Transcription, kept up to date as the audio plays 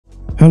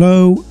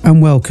Hello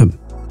and welcome.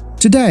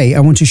 Today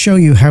I want to show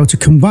you how to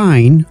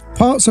combine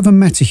parts of a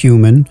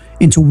metahuman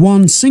into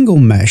one single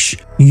mesh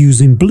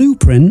using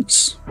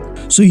blueprints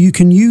so you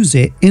can use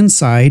it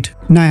inside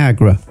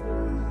Niagara.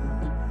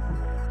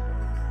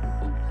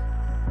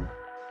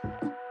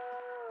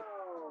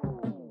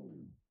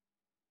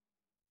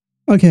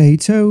 Okay,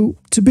 so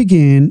to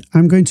begin,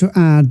 I'm going to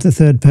add the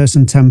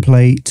third-person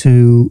template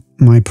to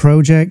my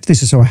project.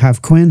 This is so I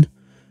have Quinn,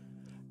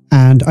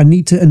 and I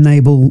need to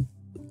enable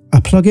a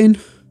plugin.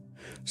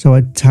 So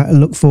I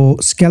look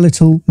for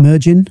skeletal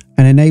merging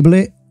and enable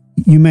it.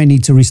 You may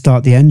need to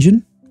restart the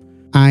engine.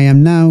 I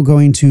am now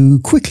going to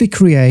quickly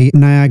create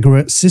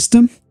Niagara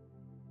system.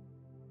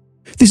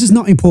 This is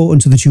not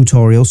important to the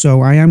tutorial,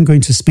 so I am going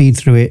to speed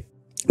through it.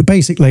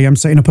 Basically, I'm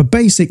setting up a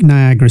basic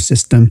Niagara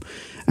system,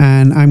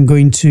 and I'm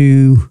going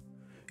to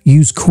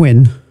use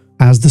Quinn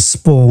as the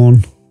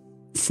spawn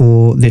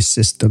for this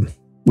system,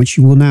 which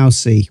you will now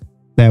see.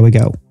 There we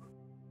go.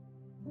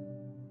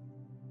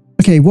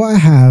 Okay, what I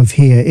have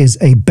here is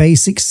a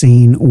basic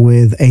scene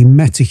with a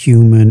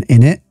metahuman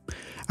in it.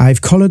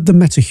 I've coloured the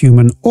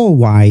metahuman all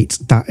white.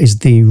 That is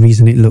the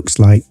reason it looks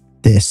like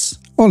this.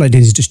 All I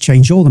did is just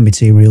change all the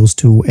materials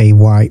to a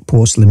white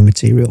porcelain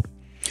material.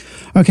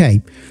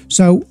 Okay,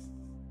 so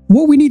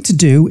what we need to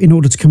do in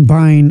order to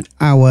combine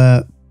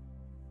our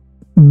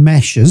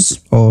meshes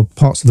or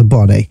parts of the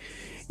body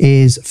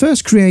is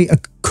first create a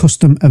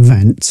custom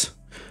event.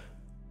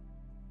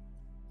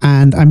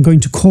 And I'm going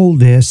to call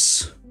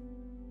this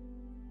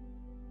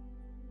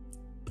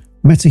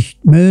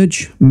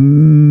Merge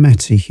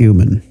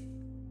Metahuman.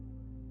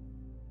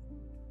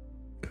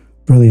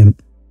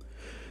 Brilliant.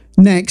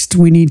 Next,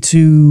 we need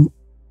to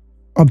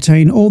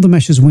obtain all the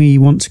meshes we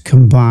want to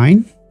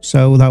combine.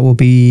 So that will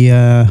be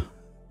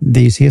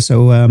these here.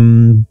 So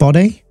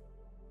body,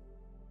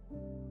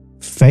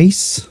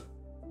 face,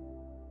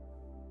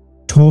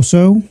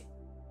 torso,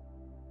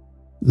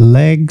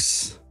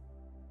 legs,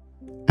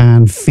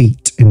 and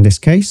feet in this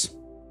case.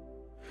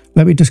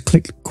 Let me just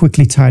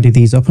quickly tidy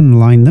these up and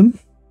align them.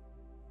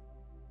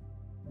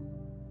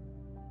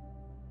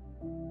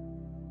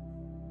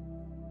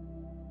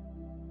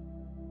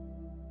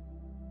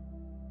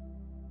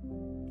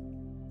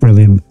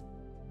 Brilliant.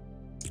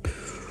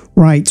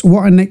 Right,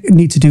 what I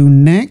need to do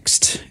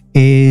next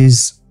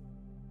is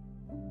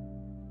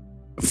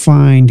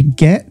find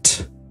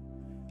get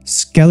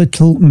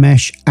skeletal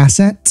mesh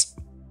asset.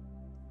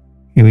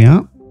 Here we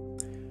are.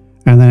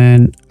 And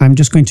then I'm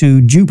just going to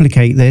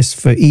duplicate this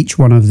for each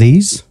one of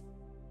these.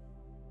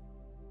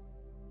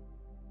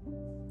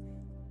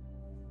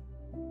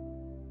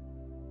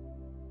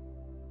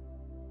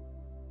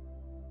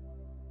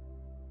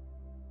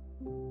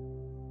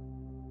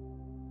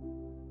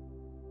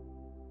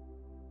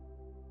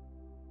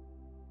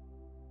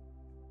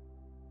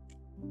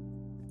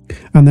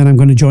 And then I'm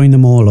going to join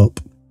them all up.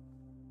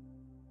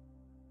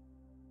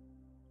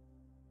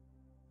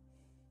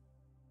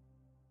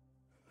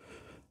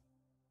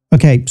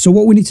 Okay, so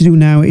what we need to do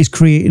now is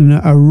create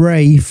an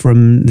array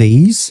from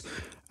these.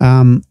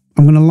 I'm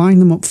going to line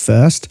them up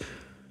first.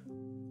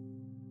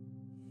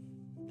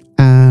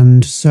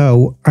 And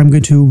so I'm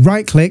going to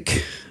right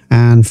click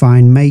and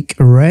find make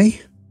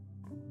array.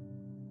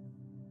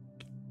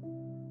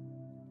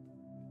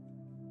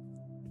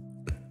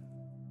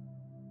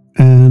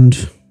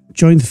 And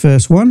join the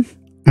first one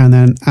and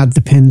then add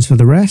the pins for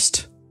the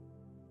rest.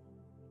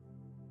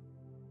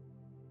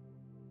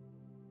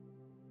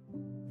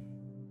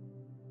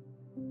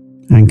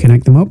 And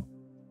connect them up.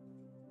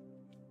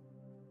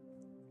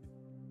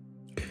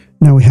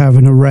 Now we have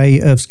an array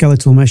of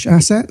skeletal mesh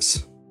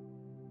assets.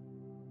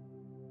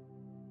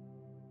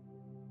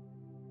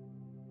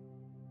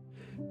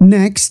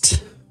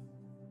 Next,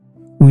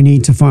 we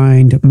need to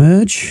find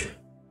merge.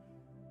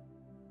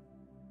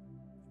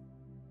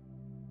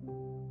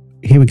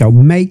 Here we go.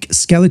 Make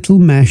skeletal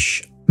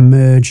mesh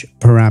merge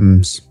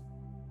params.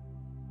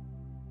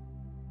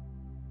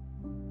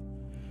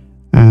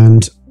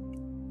 And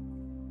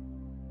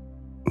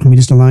let me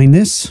just align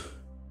this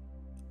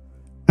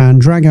and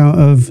drag out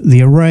of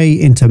the array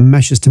into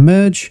meshes to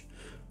merge.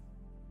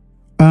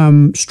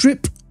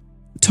 Strip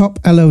top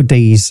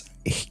LODs.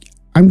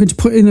 I'm going to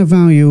put in a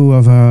value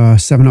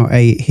of 7 or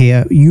 8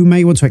 here. You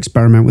may want to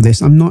experiment with this.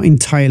 I'm not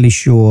entirely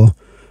sure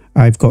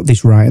I've got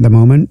this right at the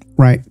moment.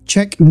 Right,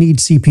 check need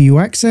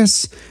CPU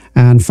access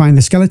and find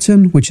the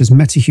skeleton, which is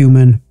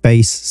metahuman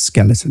base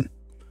skeleton.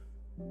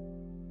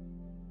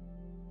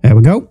 There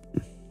we go.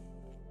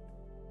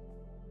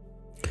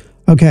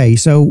 Okay,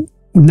 so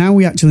now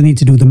we actually need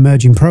to do the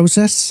merging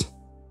process.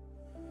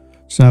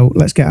 So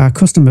let's get our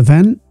custom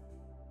event.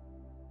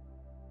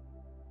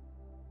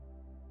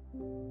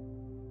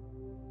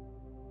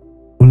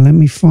 Well, let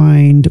me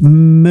find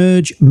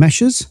merge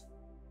meshes.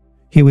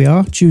 Here we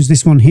are. Choose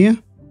this one here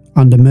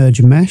under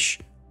merge mesh.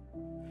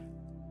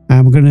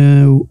 And we're going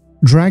to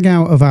drag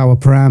out of our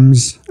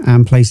params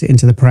and place it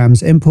into the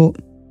params input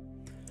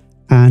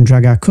and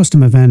drag our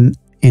custom event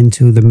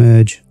into the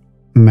merge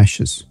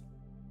meshes.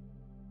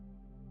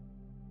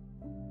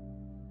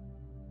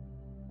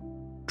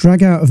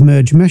 Drag out of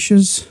merge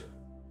meshes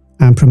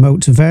and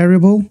promote to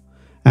variable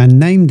and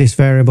name this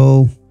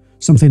variable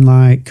something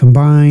like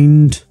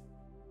combined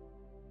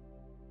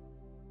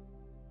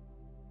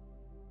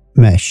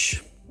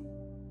mesh.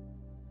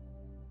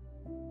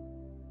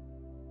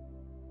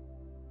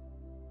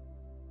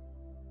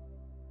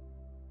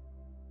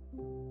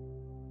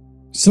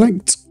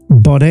 Select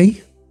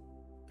body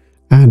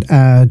and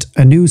add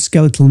a new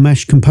skeletal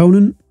mesh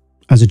component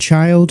as a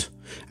child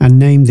and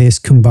name this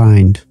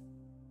combined.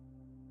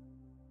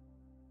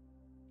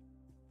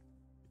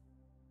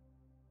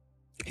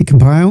 Hit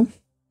compile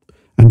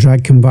and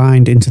drag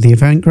combined into the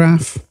event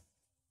graph.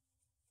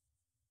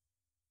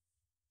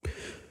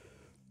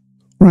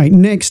 Right,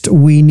 next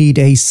we need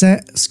a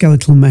set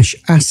skeletal mesh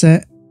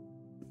asset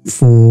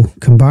for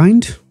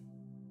combined.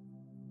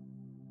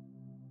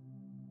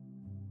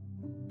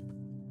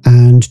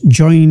 And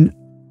join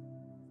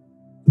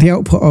the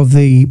output of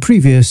the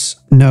previous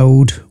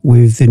node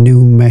with the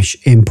new mesh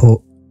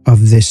input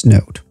of this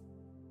node.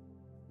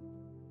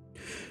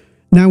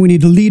 Now we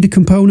need a leader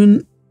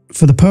component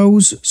for the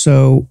pose,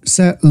 so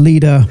set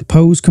leader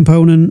pose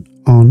component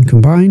on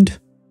combined.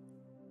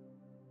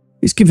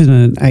 It's given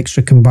an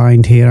extra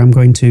combined here. I'm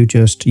going to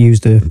just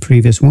use the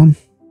previous one.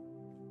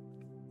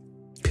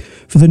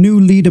 For the new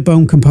leader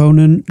bone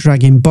component,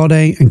 drag in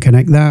body and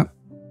connect that.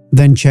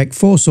 Then check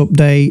force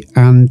update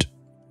and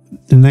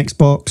the next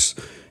box,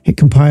 hit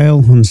compile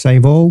and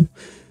save all.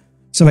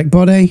 Select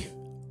body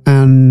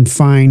and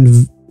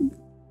find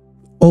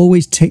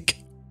always tick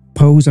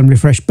pose and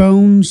refresh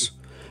bones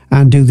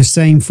and do the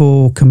same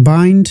for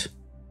combined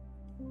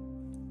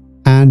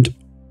and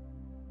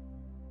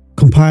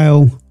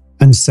compile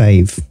and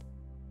save.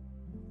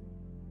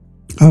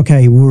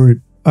 Okay,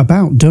 we're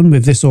about done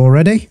with this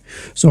already.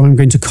 So I'm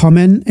going to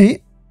comment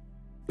it,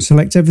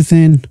 select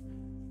everything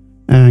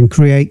and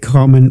create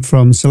comment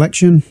from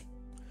selection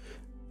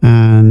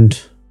and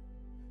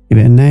give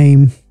it a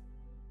name.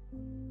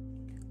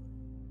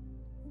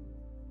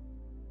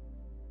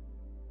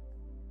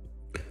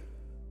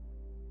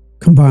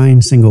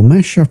 Combine single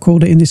mesh, I've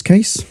called it in this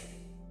case.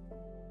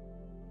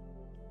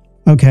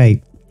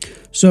 Okay,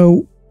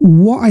 so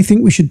what I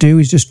think we should do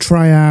is just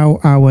try out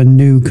our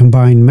new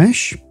combined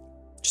mesh.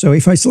 So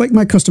if I select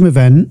my custom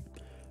event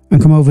and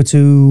come over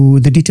to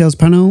the details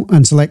panel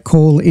and select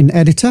call in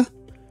editor,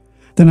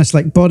 then I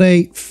select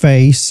body,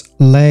 face,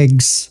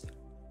 legs,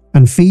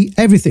 and feet,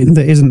 everything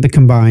that isn't the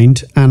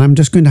combined, and I'm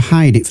just going to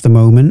hide it for the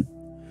moment.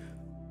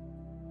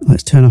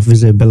 Let's turn off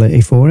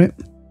visibility for it.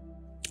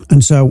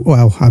 And so,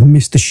 well, I've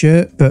missed the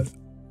shirt, but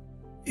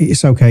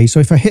it's okay. So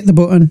if I hit the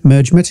button,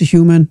 Merge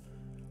Metahuman,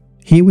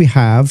 here we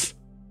have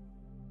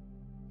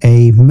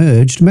a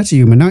merged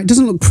Metahuman. Now, it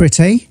doesn't look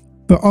pretty,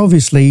 but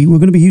obviously we're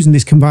going to be using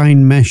this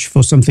combined mesh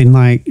for something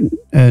like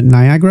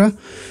Niagara,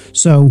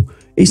 so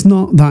it's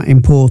not that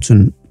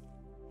important.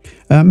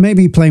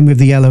 Maybe playing with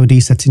the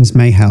LOD settings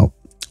may help.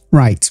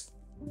 Right.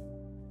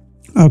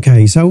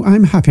 Okay, so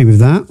I'm happy with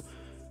that.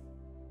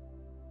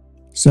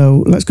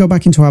 So let's go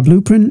back into our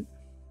blueprint.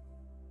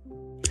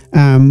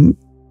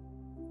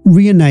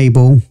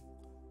 Re-enable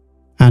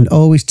and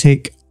always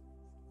tick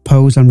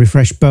pose and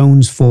refresh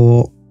bones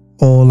for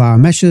all our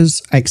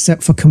meshes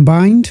except for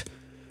combined.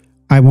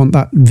 I want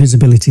that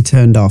visibility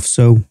turned off.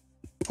 So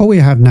all we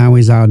have now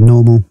is our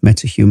normal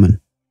Metahuman.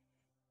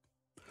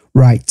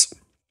 Right.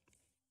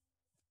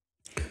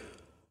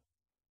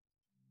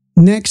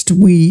 Next,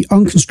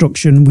 on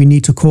construction, we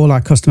need to call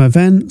our custom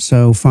event.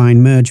 So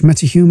find Merge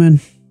Metahuman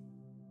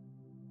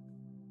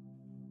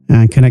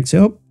and connect it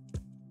up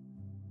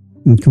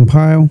and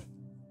compile.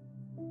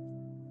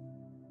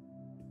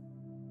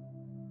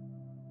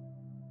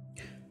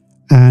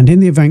 And in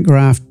the event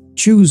graph,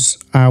 choose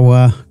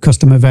our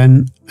custom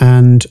event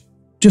and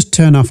just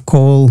turn off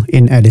call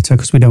in editor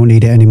because we don't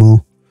need it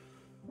anymore.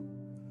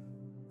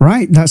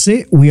 Right, that's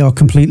it. We are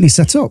completely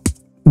set up.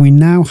 We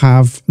now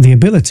have the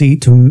ability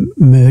to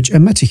merge a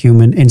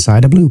Metahuman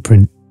inside a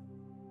blueprint.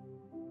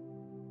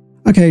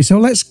 Okay, so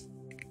let's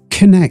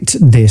connect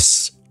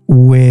this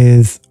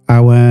with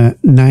our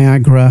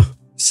Niagara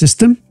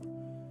system.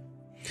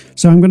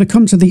 So I'm going to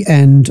come to the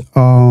end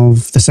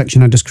of the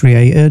section I just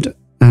created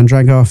and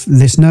drag off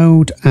this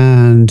node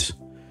and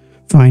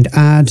find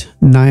add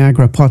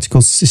Niagara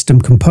particle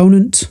system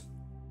component,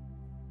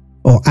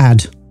 or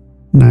add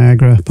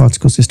Niagara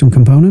particle system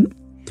component.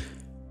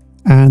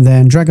 And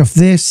then drag off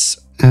this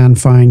and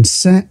find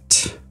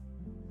set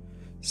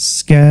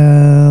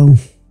scale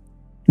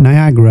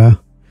Niagara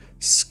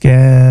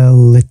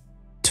skeletal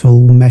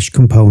mesh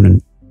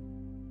component.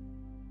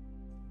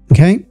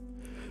 Okay.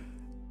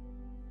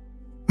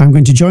 I'm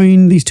going to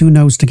join these two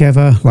nodes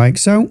together like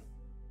so.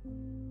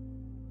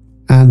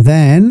 And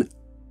then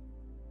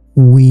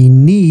we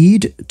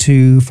need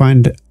to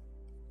find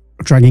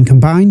dragging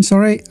combine,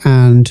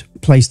 and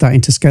place that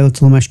into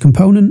skeletal mesh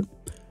component,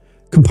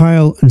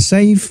 compile and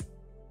save.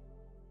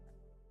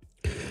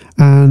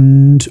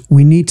 And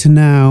we need to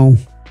now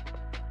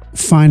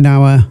find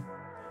our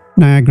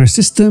Niagara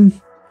system,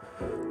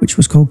 which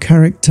was called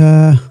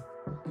character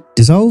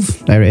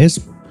dissolve. There it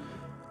is.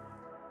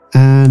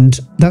 And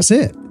that's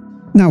it.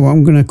 Now what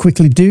I'm going to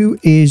quickly do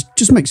is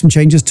just make some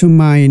changes to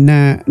my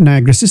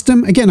Niagara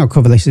system. Again, I'll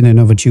cover this in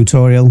another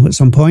tutorial at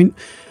some point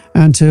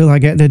until I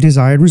get the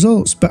desired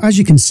results. But as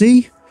you can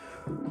see,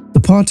 the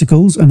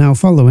particles are now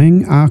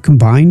following our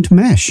combined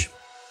mesh.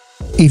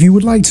 If you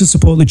would like to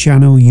support the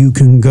channel, you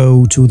can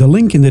go to the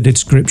link in the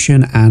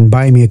description and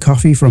buy me a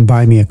coffee from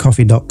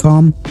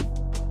buymeacoffee.com.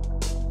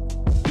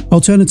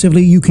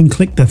 Alternatively, you can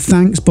click the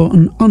thanks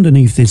button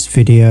underneath this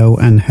video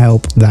and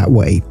help that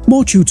way.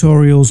 More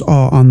tutorials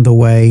are on the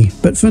way,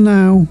 but for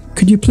now,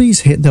 could you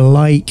please hit the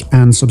like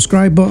and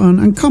subscribe button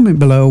and comment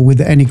below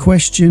with any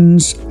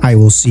questions? I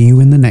will see you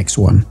in the next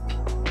one.